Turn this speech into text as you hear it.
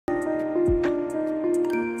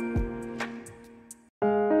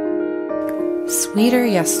Sweeter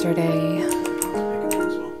yesterday.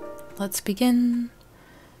 Let's begin.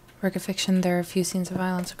 Work of fiction, there are a few scenes of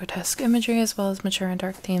violence and grotesque imagery, as well as mature and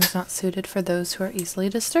dark themes not suited for those who are easily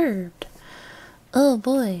disturbed. Oh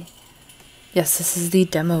boy. Yes, this is the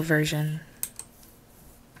demo version.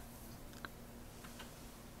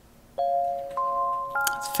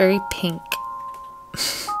 It's very pink.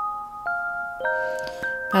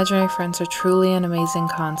 Imaginary friends are truly an amazing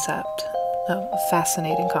concept. Oh, a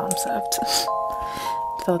fascinating concept.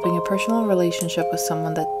 Developing a personal relationship with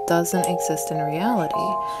someone that doesn't exist in reality.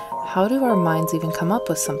 How do our minds even come up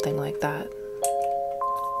with something like that?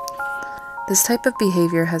 This type of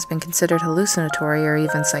behavior has been considered hallucinatory or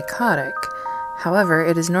even psychotic. However,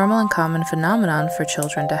 it is a normal and common phenomenon for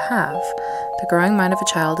children to have. The growing mind of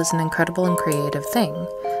a child is an incredible and creative thing.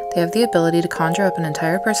 They have the ability to conjure up an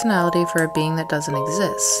entire personality for a being that doesn't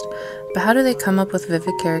exist. But how do they come up with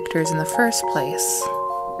vivid characters in the first place?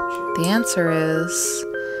 The answer is,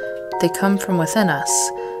 they come from within us.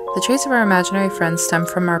 The traits of our imaginary friends stem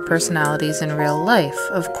from our personalities in real life.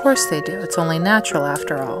 Of course they do. It's only natural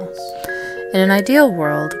after all. In an ideal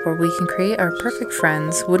world where we can create our perfect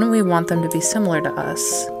friends, wouldn't we want them to be similar to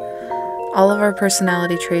us? All of our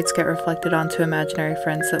personality traits get reflected onto imaginary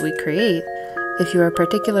friends that we create. If you are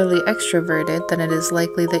particularly extroverted, then it is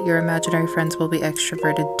likely that your imaginary friends will be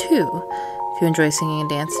extroverted too. If you enjoy singing and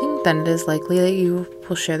dancing, then it is likely that you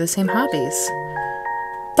will share the same hobbies.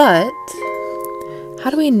 But how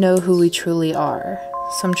do we know who we truly are?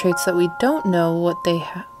 Some traits that we don't know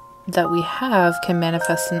that we have can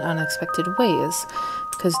manifest in unexpected ways,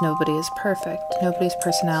 because nobody is perfect. Nobody's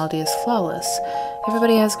personality is flawless.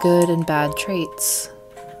 Everybody has good and bad traits.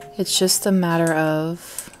 It's just a matter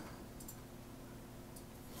of...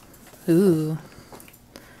 Ooh.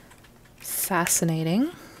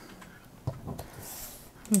 Fascinating.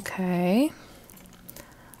 Okay.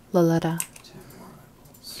 Laletta.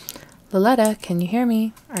 Laletta, can you hear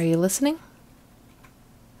me? Are you listening?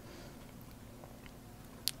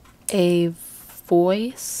 A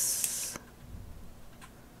voice?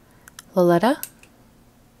 Laletta?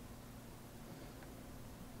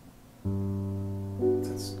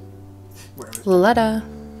 Laletta?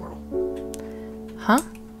 Huh?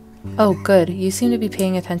 Oh, good. You seem to be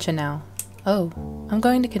paying attention now. Oh, I'm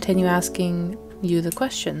going to continue asking you the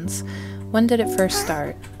questions. When did it first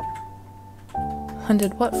start? When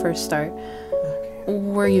did what first start?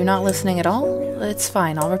 Were you not listening at all? It's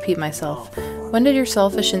fine, I'll repeat myself. When did your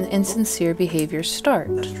selfish and insincere behavior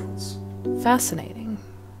start? Fascinating.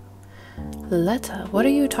 Laletta, what are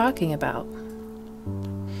you talking about?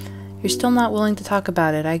 You're still not willing to talk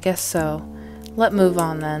about it, I guess so. Let's move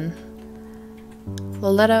on then.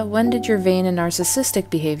 Laletta, when did your vain and narcissistic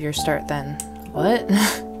behavior start then? What?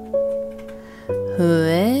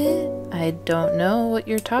 What? I don't know what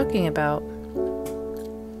you're talking about.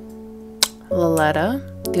 Laletta,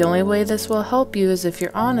 the only way this will help you is if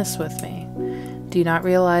you're honest with me. Do you not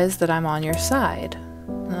realize that I'm on your side?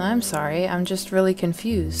 I'm sorry, I'm just really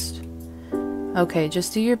confused. Okay,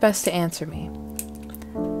 just do your best to answer me.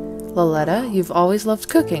 Laletta, you've always loved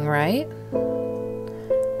cooking, right?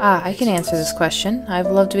 Ah, I can answer this question.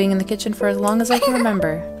 I've loved being in the kitchen for as long as I can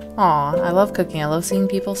remember. Aw, I love cooking. I love seeing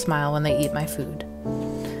people smile when they eat my food.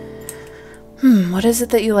 What is it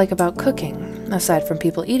that you like about cooking? Aside from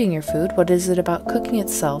people eating your food, what is it about cooking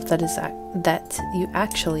itself that you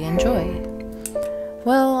actually enjoy?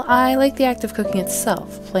 Well, I like the act of cooking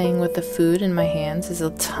itself. Playing with the food in my hands is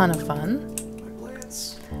a ton of fun.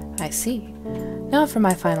 I see. Now for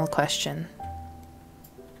my final question.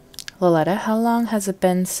 Laletta, how long has it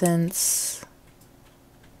been since...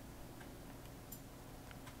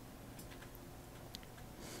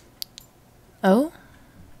 Oh?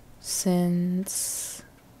 Since...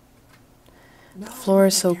 The floor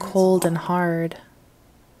is so cold and hard.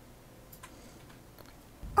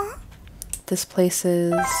 This place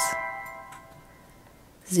is...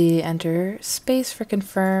 Z, enter space for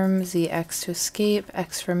confirm, Z, X to escape,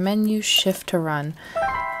 X for menu, shift to run.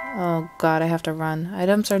 Oh god, I have to run.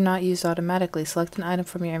 Items are not used automatically. Select an item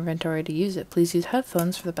from your inventory to use it. Please use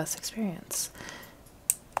headphones for the best experience.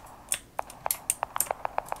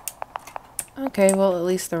 Okay, well at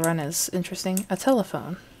least the run is interesting. A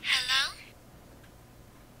telephone.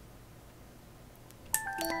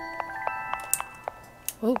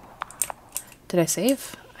 Hello? Oh. Did I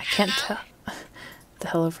save? I can't tell. The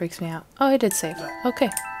hello freaks me out. Oh, I did save. Okay.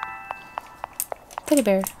 Teddy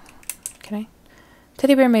bear. Can I?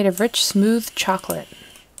 Teddy bear made of rich, smooth chocolate.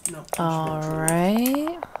 No.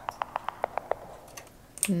 Alright.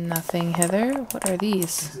 Nothing hither. What are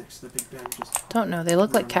these? Don't know. They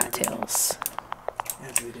look like cattails.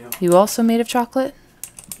 Yes, they do. You also made of chocolate?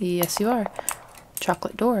 Yes, you are.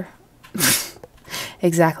 Chocolate door.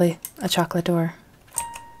 Exactly, a chocolate door.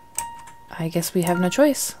 I guess we have no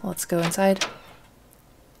choice. Let's go inside.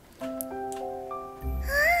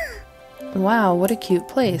 Wow, what a cute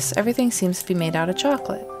place. Everything seems to be made out of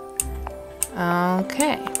chocolate.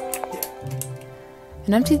 Okay.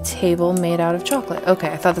 An empty table made out of chocolate. Okay,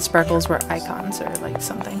 I thought the sparkles were icons or like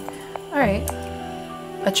something. Alright.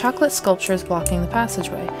 A chocolate sculpture is blocking the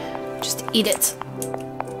passageway. Just eat it.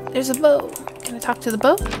 There's a bow. Can I talk to the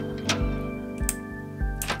bow?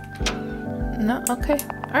 No? Okay.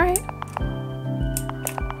 Alright.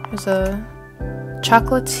 There's a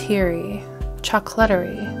chocolatieri.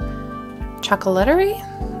 Chocolatery?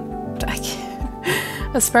 I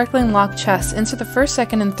can't. A sparkling locked chest. Enter the first,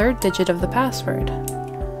 second, and third digit of the password.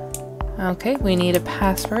 Okay, we need a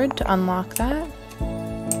password to unlock that.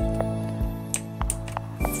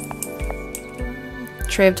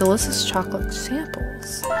 Tray of delicious chocolate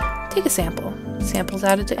samples. Take a sample. Samples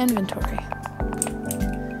added to inventory.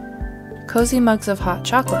 Cozy mugs of hot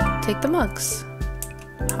chocolate. Take the mugs.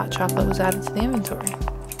 Hot chocolate was added to the inventory.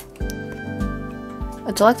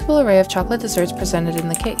 A delectable array of chocolate desserts presented in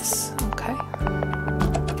the case. Okay.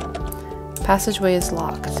 Passageway is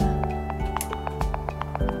locked.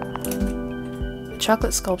 A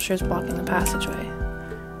chocolate sculpture is blocking the passageway.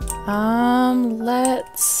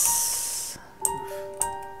 Let's...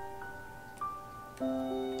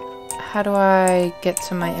 How do I get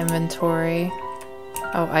to my inventory?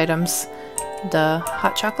 Oh, items. Duh.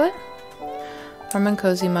 Hot chocolate? Warm and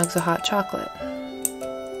cozy mugs of hot chocolate.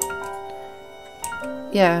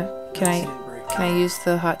 Yeah, can I use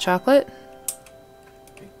the hot chocolate?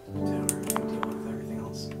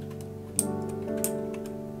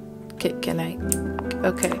 Can I?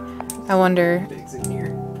 Okay. I wonder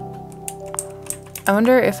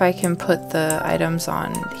if I can put the items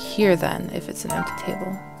on here then, if it's an empty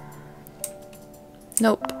table.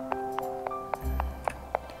 Nope.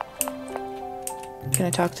 Can I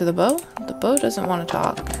talk to the bow? The bow doesn't want to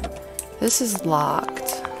talk. This is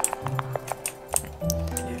locked.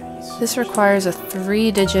 This requires a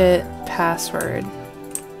 3-digit password.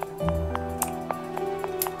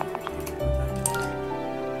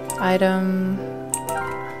 Item.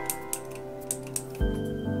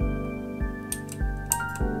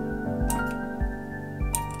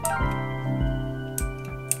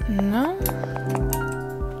 No.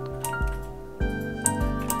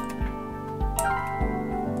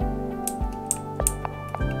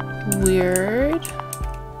 Weird.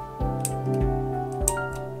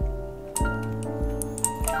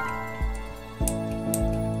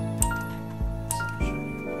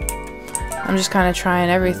 I'm just kind of trying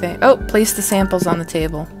everything. Oh, place the samples on the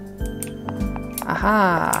table.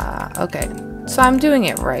 Aha. Okay. So I'm doing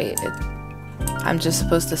it right. I'm just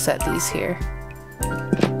supposed to set these here.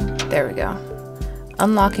 There we go.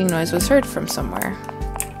 Unlocking noise was heard from somewhere.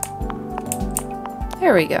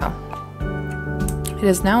 There we go. It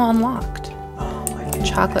is now unlocked.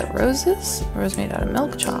 Chocolate roses? Rose made out of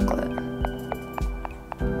milk chocolate.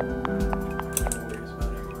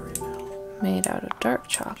 Made out of dark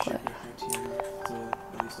chocolate.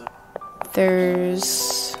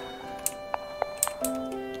 There's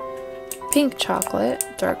pink chocolate,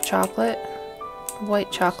 dark chocolate,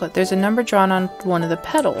 white chocolate. There's a number drawn on one of the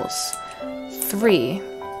petals. 3.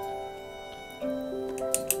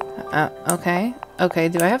 Okay. Okay,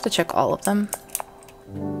 do I have to check all of them?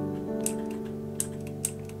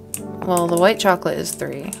 Well, the white chocolate is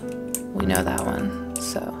 3. We know that one.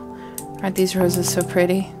 So, aren't these roses so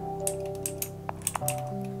pretty?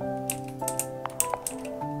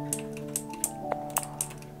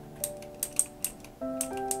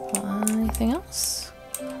 Anything else?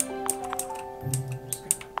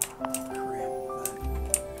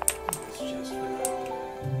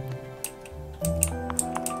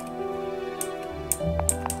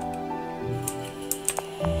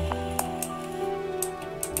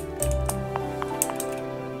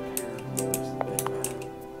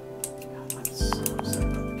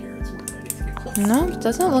 No, it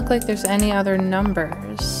doesn't look like there's any other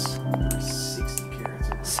numbers.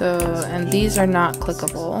 So, and these are not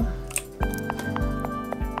clickable.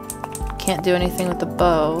 Can't do anything with the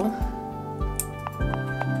bow.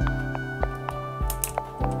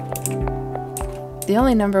 The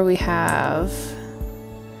only number we have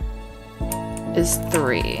is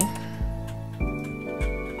 3.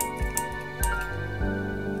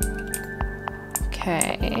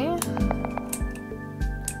 Okay.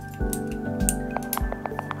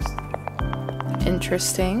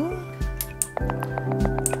 Interesting.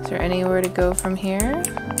 Is there anywhere to go from here?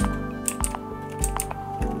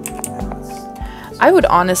 I would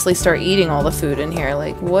honestly start eating all the food in here.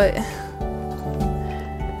 Like, what?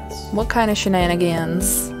 What kind of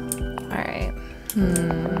shenanigans? Alright.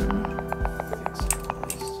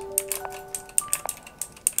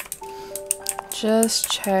 Just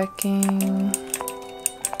checking.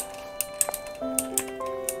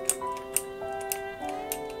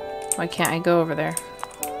 Why can't I go over there?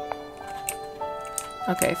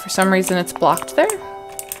 Okay, for some reason it's blocked there?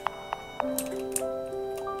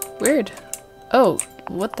 Weird. Oh,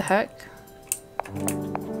 what the heck?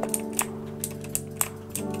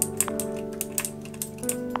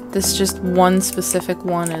 This just one specific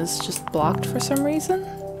one is just blocked for some reason?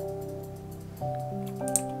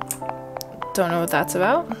 Don't know what that's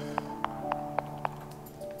about.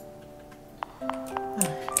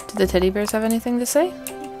 Do the teddy bears have anything to say?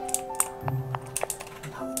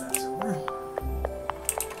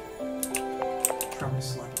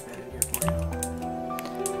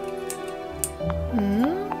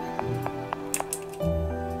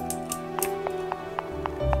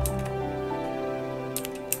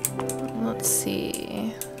 Let's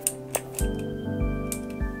see.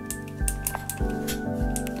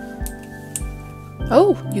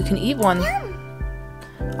 Oh, you can eat one.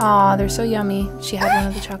 Aw, they're so yummy. She had one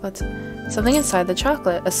of the chocolates. Something inside the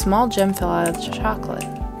chocolate. A small gem fell out of the chocolate.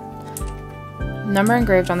 Number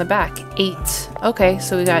engraved on the back. 8. Okay,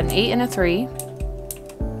 so we got an 8 and a 3.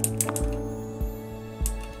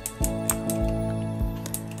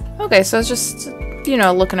 Okay, so it's just, you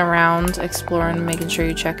know, looking around, exploring, making sure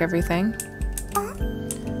you check everything.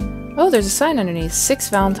 Oh, there's a sign underneath. 6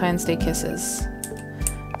 Valentine's Day kisses.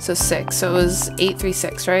 So 6. So it was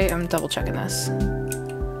 836, right? I'm double checking this.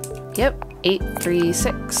 Yep,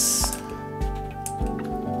 836.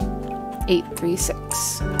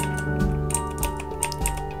 836.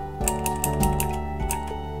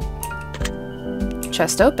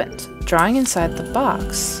 Chest opened. Drawing inside the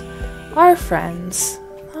box. Our friends.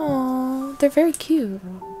 Oh, they're very cute.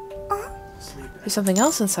 There's something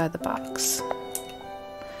else inside the box.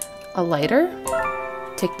 A lighter?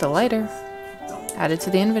 Take the lighter. Add it to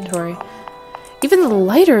the inventory. Even the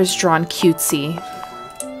lighter is drawn cutesy.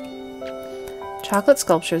 Chocolate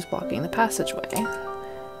sculptures blocking the passageway.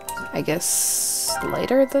 I guess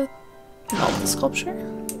lighter the melt the sculpture?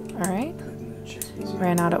 Alright.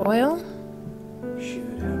 Ran out of oil.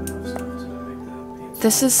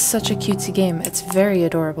 This is such a cutesy game. It's very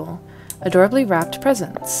adorable. Adorably wrapped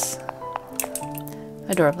presents.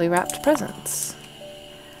 Adorably wrapped presents.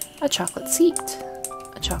 A chocolate seat.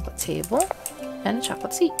 A chocolate table. And a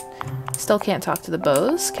chocolate seat. Still can't talk to the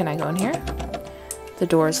bows. Can I go in here? The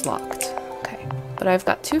door is locked. Okay. But I've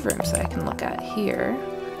got 2 rooms that I can look at here.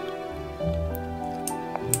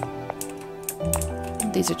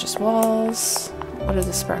 These are just walls. What are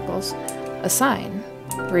the sparkles? A sign.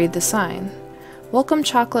 Read the sign. Welcome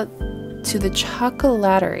chocolate to the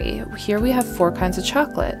chocolatery. Here we have 4 kinds of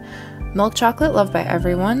chocolate. Milk chocolate, loved by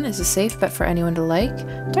everyone, is a safe bet for anyone to like.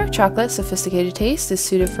 Dark chocolate, sophisticated taste, is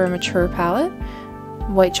suited for a mature palate.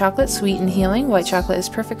 White chocolate, sweet and healing. White chocolate is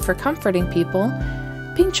perfect for comforting people.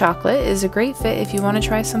 Pink chocolate is a great fit if you want to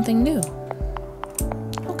try something new.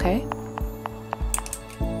 Okay.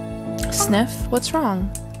 Sniff, what's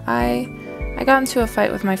wrong? I got into a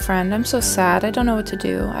fight with my friend. I'm so sad. I don't know what to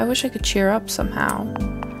do. I wish I could cheer up somehow.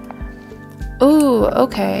 Ooh,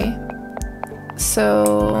 okay.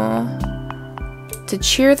 So, to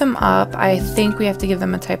cheer them up, I think we have to give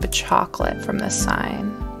them a type of chocolate from this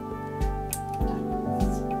sign.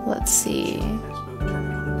 Let's see.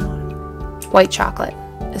 White chocolate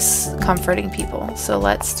is comforting people. So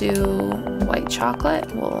let's do white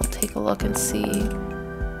chocolate. We'll take a look and see.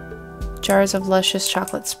 Jars of luscious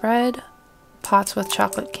chocolate spread. Pots with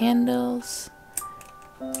chocolate candles.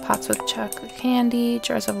 Pots with chocolate candy.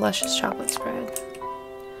 Jars of luscious chocolate spread.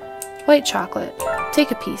 White chocolate.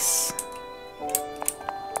 Take a piece.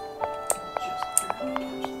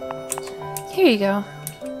 Here you go.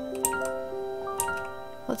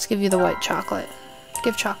 Let's give you the white chocolate.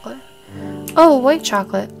 Give chocolate. Oh, white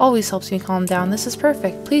chocolate. Always helps me calm down. This is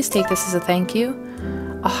perfect. Please take this as a thank you.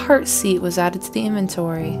 A heart seat was added to the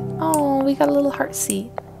inventory. Oh, we got a little heart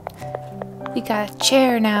seat. We got a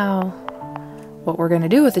chair now. What we're gonna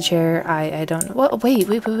do with the chair, I don't know. What? Wait.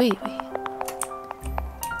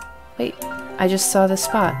 Wait, I just saw the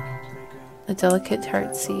spot. A delicate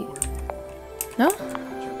heart seat. No?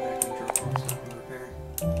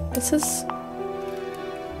 This is...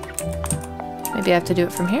 Maybe I have to do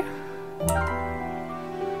it from here?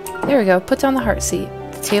 There we go. Put down the heart seat.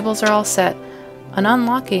 The tables are all set. An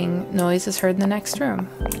unlocking noise is heard in the next room.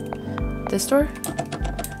 This door?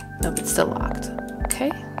 Nope, it's still locked.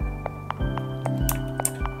 Okay.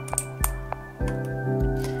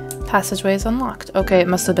 Passageway is unlocked. Okay, it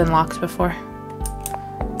must have been locked before.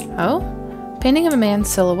 Oh? Painting of a man's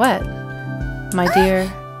silhouette. My dear,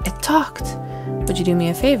 it talked. Would you do me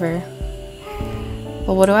a favor?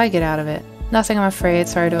 Well, what do I get out of it? Nothing, I'm afraid.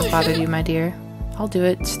 Sorry to have bothered you, my dear. I'll do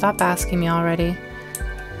it. Stop asking me already.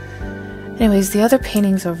 Anyways, the other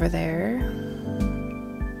painting's over there.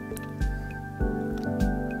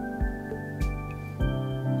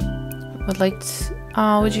 Would like to...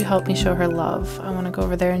 Oh, would you help me show her love? I want to go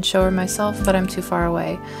over there and show her myself, but I'm too far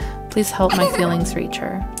away. Please help my feelings reach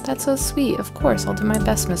her. That's so sweet. Of course, I'll do my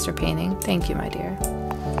best, Mr. Painting. Thank you, my dear.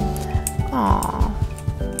 Aww.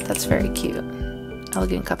 That's very cute.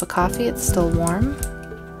 Elegant cup of coffee. It's still warm.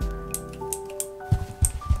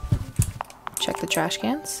 Check the trash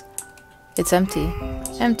cans. It's empty.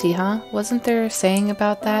 Empty, huh? Wasn't there a saying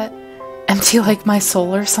about that? Empty like my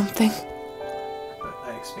soul or something?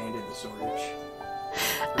 I expanded the storage.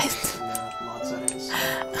 Mod settings. Look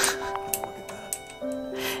at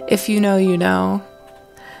that. If you know, you know.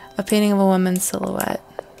 A painting of a woman's silhouette.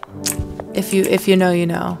 If you know, you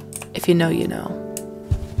know. If you know, you know.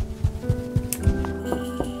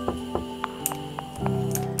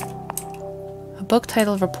 A book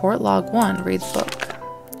titled Report Log 1. Read the book.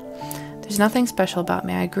 There's nothing special about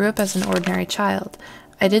me. I grew up as an ordinary child.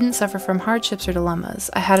 I didn't suffer from hardships or dilemmas.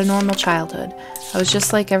 I had a normal childhood. I was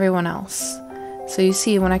just like everyone else. So you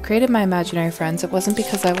see, when I created my imaginary friends, it wasn't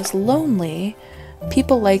because I was lonely.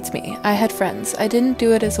 People liked me. I had friends. I didn't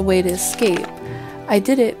do it as a way to escape. I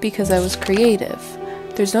did it because I was creative.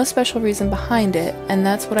 There's no special reason behind it, and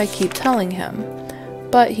that's what I keep telling him.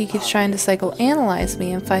 But he keeps trying to psychoanalyze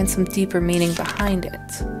me and find some deeper meaning behind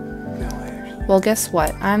it. Well, guess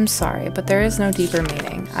what? I'm sorry, but there is no deeper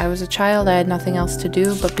meaning. I was a child, I had nothing else to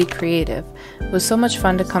do but be creative. It was so much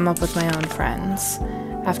fun to come up with my own friends.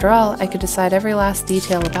 After all, I could decide every last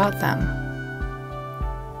detail about them.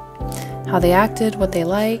 How they acted, what they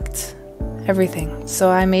liked, everything.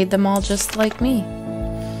 So I made them all just like me.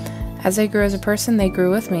 As I grew as a person, they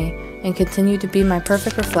grew with me, and continued to be my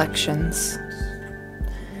perfect reflections.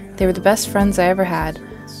 They were the best friends I ever had.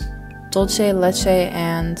 Dulce leche,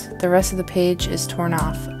 and the rest of the page is torn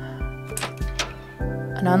off.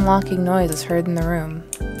 An unlocking noise is heard in the room.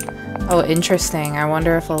 Oh, interesting. I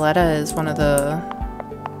wonder if Laletta is one of the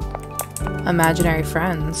imaginary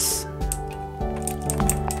friends.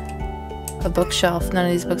 A bookshelf. None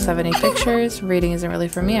of these books have any pictures. Reading isn't really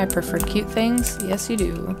for me. I prefer cute things. Yes, you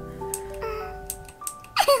do.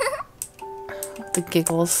 The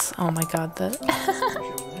giggles. Oh my god,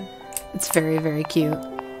 it's very, very cute.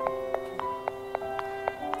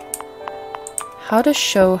 How to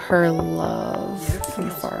show her love from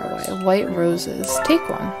far away. White roses. Take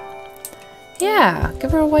one. Yeah,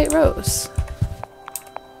 give her a white rose.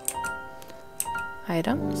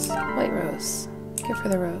 Items. White rose. Give her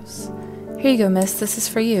the rose. Here you go, miss. This is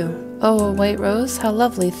for you. Oh, a white rose? How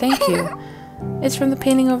lovely. Thank you. It's from the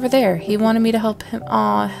painting over there. He wanted me to help him.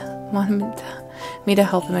 Wanted me to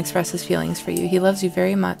help him express his feelings for you. He loves you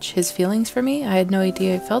very much. His feelings for me? I had no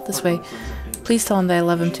idea he felt this way. Please tell him that I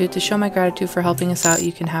love him too. To show my gratitude for helping us out,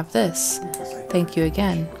 you can have this. Thank you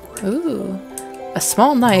again. Ooh, a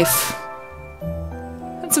small knife.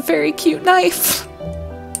 That's a very cute knife.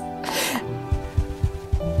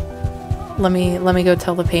 Let me go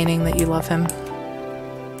tell the painting that you love him.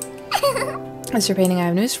 Mr. Painting, I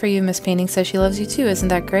have news for you. Miss Painting says she loves you too. Isn't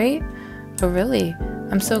that great? Oh, really?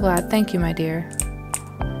 I'm so glad. Thank you, my dear.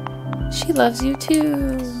 She loves you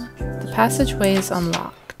too. The passageway is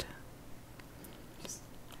unlocked.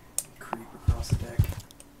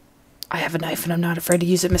 I have a knife and I'm not afraid to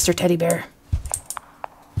use it, Mr. Teddy Bear.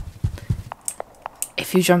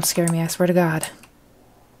 If you jump scare me, I swear to God.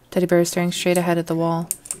 Teddy Bear is staring straight ahead at the wall.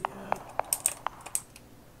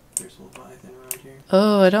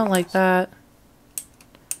 Oh, I don't like that.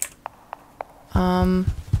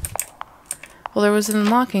 Well, there was an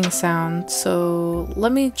unlocking sound, so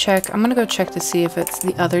let me check. I'm gonna go check to see if it's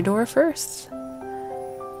the other door first.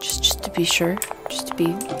 Just to be sure. Just to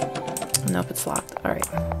be... Nope, it's locked. Alright.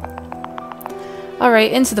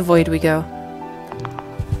 Alright, into the void we go.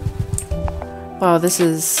 Wow, this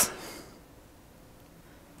is...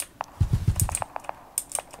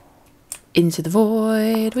 Into the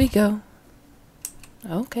void we go.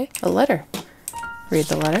 Okay, a letter. Read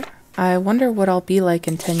the letter. I wonder what I'll be like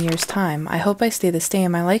in 10 years' time. I hope I stay the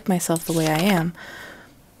same. I like myself the way I am.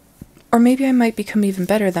 Or maybe I might become even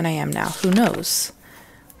better than I am now. Who knows?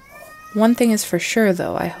 One thing is for sure,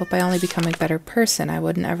 though. I hope I only become a better person. I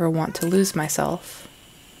wouldn't ever want to lose myself.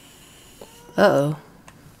 Uh-oh.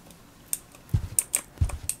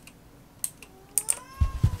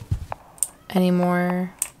 Any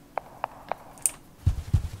more?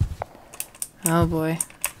 Oh, boy.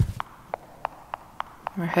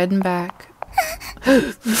 We're heading back.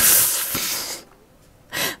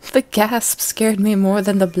 The gasp scared me more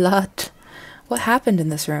than the blood. What happened in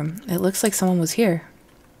this room? It looks like someone was here.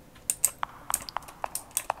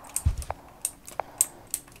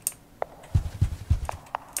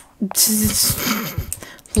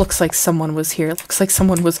 Looks like someone was here. Looks like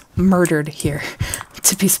someone was murdered here,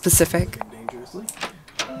 to be specific.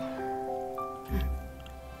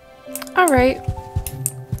 Alright.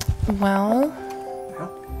 Well,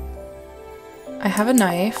 I have a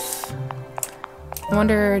knife. I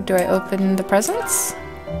wonder, do I open the presents?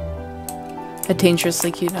 A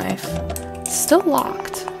dangerously cute knife. Still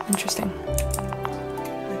locked. Interesting.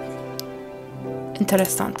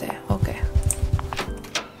 Interessante. Okay.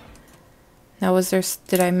 Now,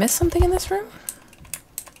 did I miss something in this room?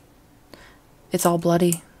 It's all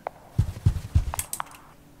bloody.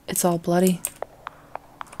 It's all bloody.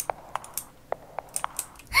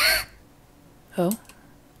 Oh.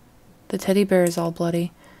 The teddy bear is all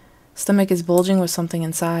bloody. Stomach is bulging with something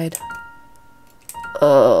inside.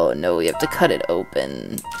 Oh no, we have to cut it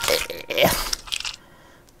open.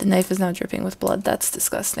 The knife is now dripping with blood. That's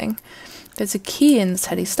disgusting. There's a key in the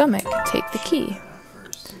teddy's stomach. Take the key.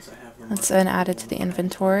 Let's then add it to the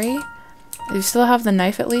inventory. Do you still have the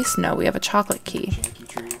knife at least? No, we have a chocolate key.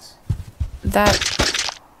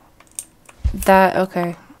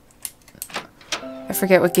 Okay. I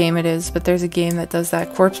forget what game it is, but there's a game that does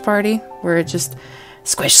that corpse party where it just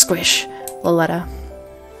squish, squish, Laletta.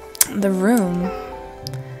 The room.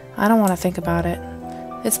 I don't want to think about it.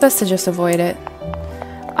 It's best to just avoid it.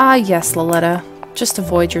 Ah, yes, Laletta. Just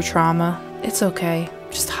avoid your trauma. It's okay.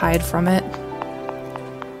 Just hide from it.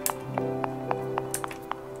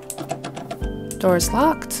 Door is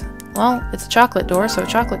locked. Well, it's a chocolate door, so a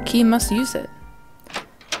chocolate key must use it.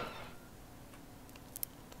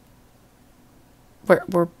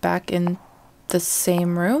 We're back in the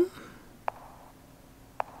same room?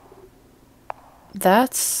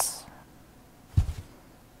 That's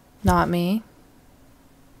not me.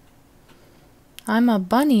 I'm a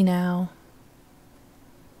bunny now.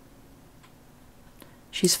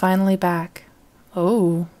 She's finally back.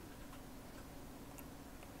 Oh.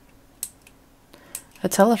 A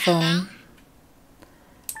telephone.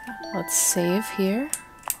 Let's save here.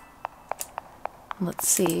 Let's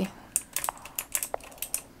see.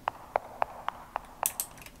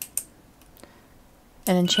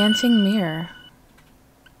 An enchanting mirror.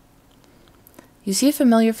 You see a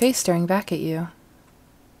familiar face staring back at you.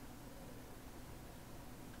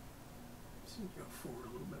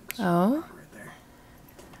 Oh?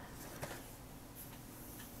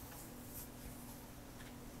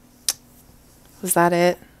 Was that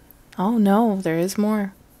it? Oh no, there is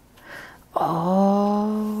more.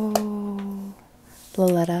 Oh,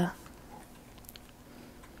 Laletta.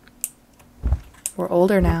 We're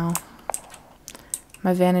older now.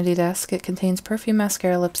 My vanity desk, it contains perfume,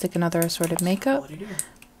 mascara, lipstick, and other assorted makeup.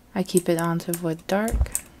 I keep it on to avoid the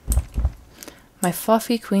dark. My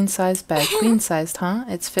fluffy queen-sized bed. Queen-sized, huh?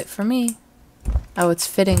 It's fit for me. Oh, it's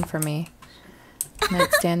fitting for me.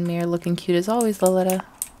 Nightstand mirror looking cute as always, Laletta.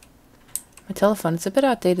 My telephone, it's a bit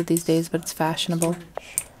outdated these days, but it's fashionable.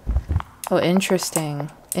 Oh, interesting.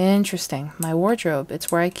 Interesting. My wardrobe,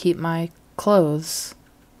 it's where I keep my clothes.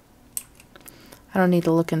 I don't need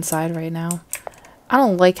to look inside right now. I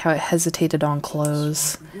don't like how it hesitated on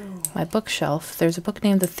clothes. My bookshelf, there's a book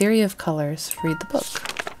named The Theory of Colors. Read the book.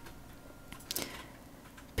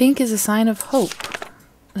 Pink is a sign of hope.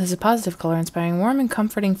 It is a positive color, inspiring warm and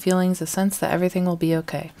comforting feelings, a sense that everything will be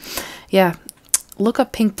okay. Yeah, look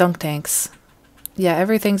up pink dunk tanks. Yeah,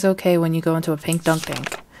 everything's okay when you go into a pink dunk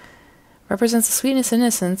tank. Represents the sweetness and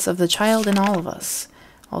innocence of the child in all of us.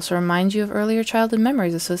 Also reminds you of earlier childhood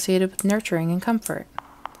memories associated with nurturing and comfort.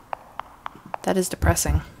 That is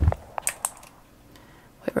depressing.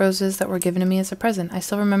 White roses that were given to me as a present. I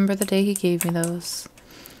still remember the day he gave me those.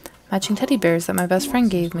 Matching teddy bears that my best friend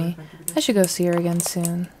gave me. I should go see her again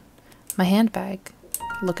soon. My handbag.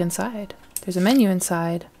 Look inside. There's a menu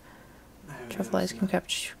inside. Truffle ice cream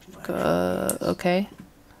cappuccino. Okay.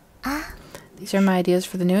 These are my ideas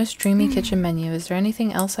for the newest dreamy kitchen menu. Is there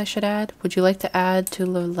anything else I should add? Would you like to add to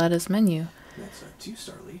Laletta's menu?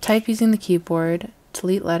 Type using the keyboard.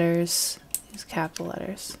 Delete letters. Use capital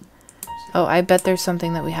letters. Oh, I bet there's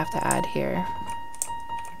something that we have to add here.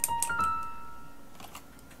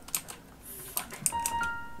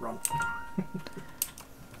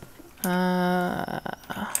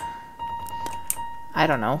 I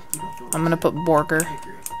don't know. I'm gonna put Borger.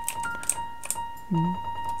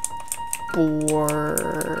 Borg.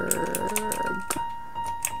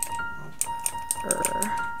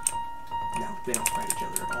 No, they don't fight each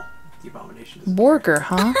other at all. The abomination is Burger,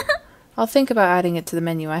 huh? I'll think about adding it to the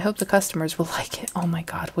menu. I hope the customers will like it. Oh my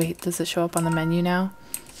god, wait, does it show up on the menu now?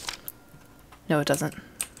 No, it doesn't.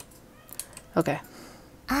 Okay.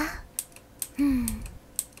 God,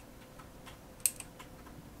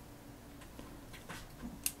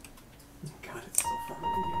 it's so fun.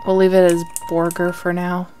 We'll leave it as burger for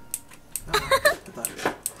now.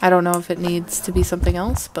 Oh, I don't know if it needs to be something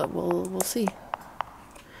else, but we'll see.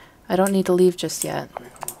 I don't need to leave just yet.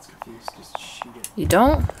 Just shoot it. You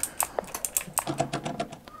don't?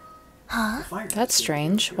 Huh? That's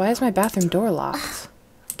strange. Why is my bathroom door locked?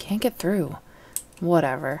 Can't get through.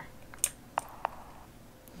 Whatever.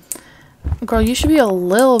 Girl, you should be a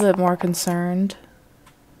little bit more concerned.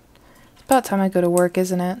 It's about time I go to work,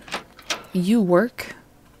 isn't it? You work?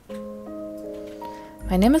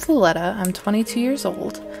 My name is Laletta. I'm 22 years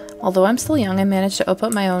old. Although I'm still young, I managed to open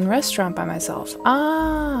up my own restaurant by myself.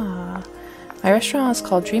 Ah! My restaurant is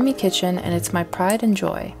called Dreamy Kitchen, and it's my pride and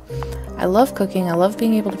joy. I love cooking. I love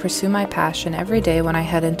being able to pursue my passion every day when I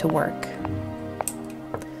head into work.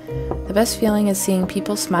 The best feeling is seeing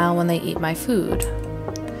people smile when they eat my food.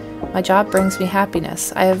 My job brings me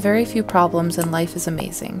happiness. I have very few problems, and life is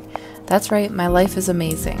amazing. That's right, my life is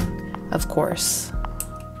amazing. Of course.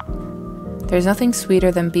 There's nothing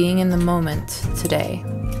sweeter than being in the moment today.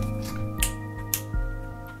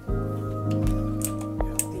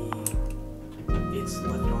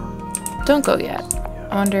 Don't go yet.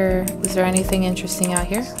 I wonder, is there anything interesting out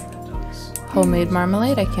here? Homemade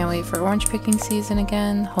marmalade. I can't wait for orange picking season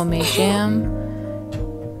again. Homemade jam.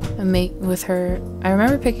 I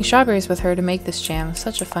remember picking strawberries with her to make this jam. It was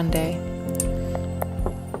such a fun day.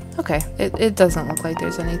 Okay, it doesn't look like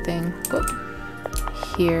there's anything. Whoop.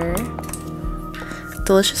 Here.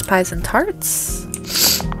 Delicious pies and tarts.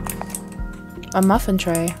 A muffin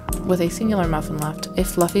tray with a singular muffin left. A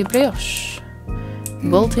fluffy brioche.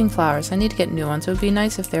 Wilting flowers. I need to get new ones. It would be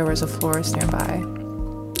nice if there was a florist nearby.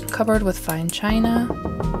 Cupboard with fine china.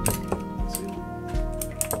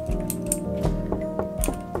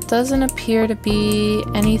 Doesn't appear to be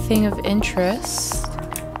anything of interest.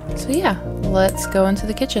 So yeah, let's go into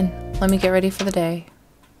the kitchen. Let me get ready for the day.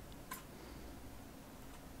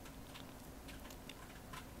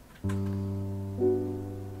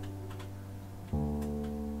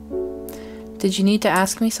 Did you need to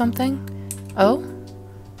ask me something? Oh?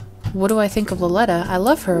 What do I think of Laletta? I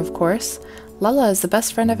love her, of course. Lala is the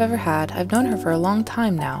best friend I've ever had. I've known her for a long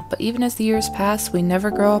time now, but even as the years pass, we never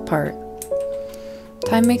grow apart.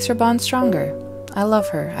 Time makes our bond stronger. I love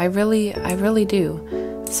her. I really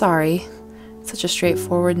do. Sorry. Such a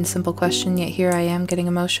straightforward and simple question, yet here I am getting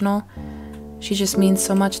emotional. She just means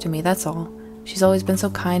so much to me, that's all. She's always been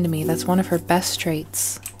so kind to me. That's one of her best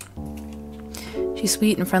traits. She's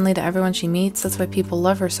sweet and friendly to everyone she meets. That's why people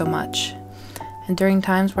love her so much. And during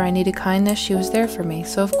times where I needed kindness, she was there for me,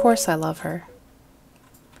 so of course I love her.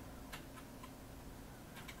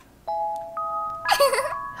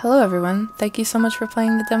 Hello everyone, thank you so much for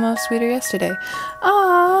playing the demo of Sweeter yesterday.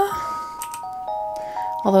 Aww!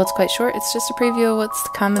 Although it's quite short, it's just a preview of what's to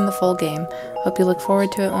come in the full game. Hope you look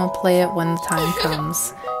forward to it and will play it when the time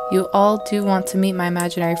comes. You all do want to meet my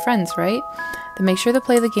imaginary friends, right? Then make sure to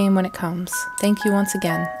play the game when it comes. Thank you once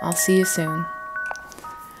again. I'll see you soon.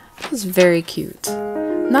 That was very cute.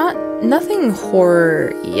 Nothing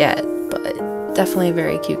horror yet, but definitely a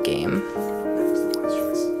very cute game.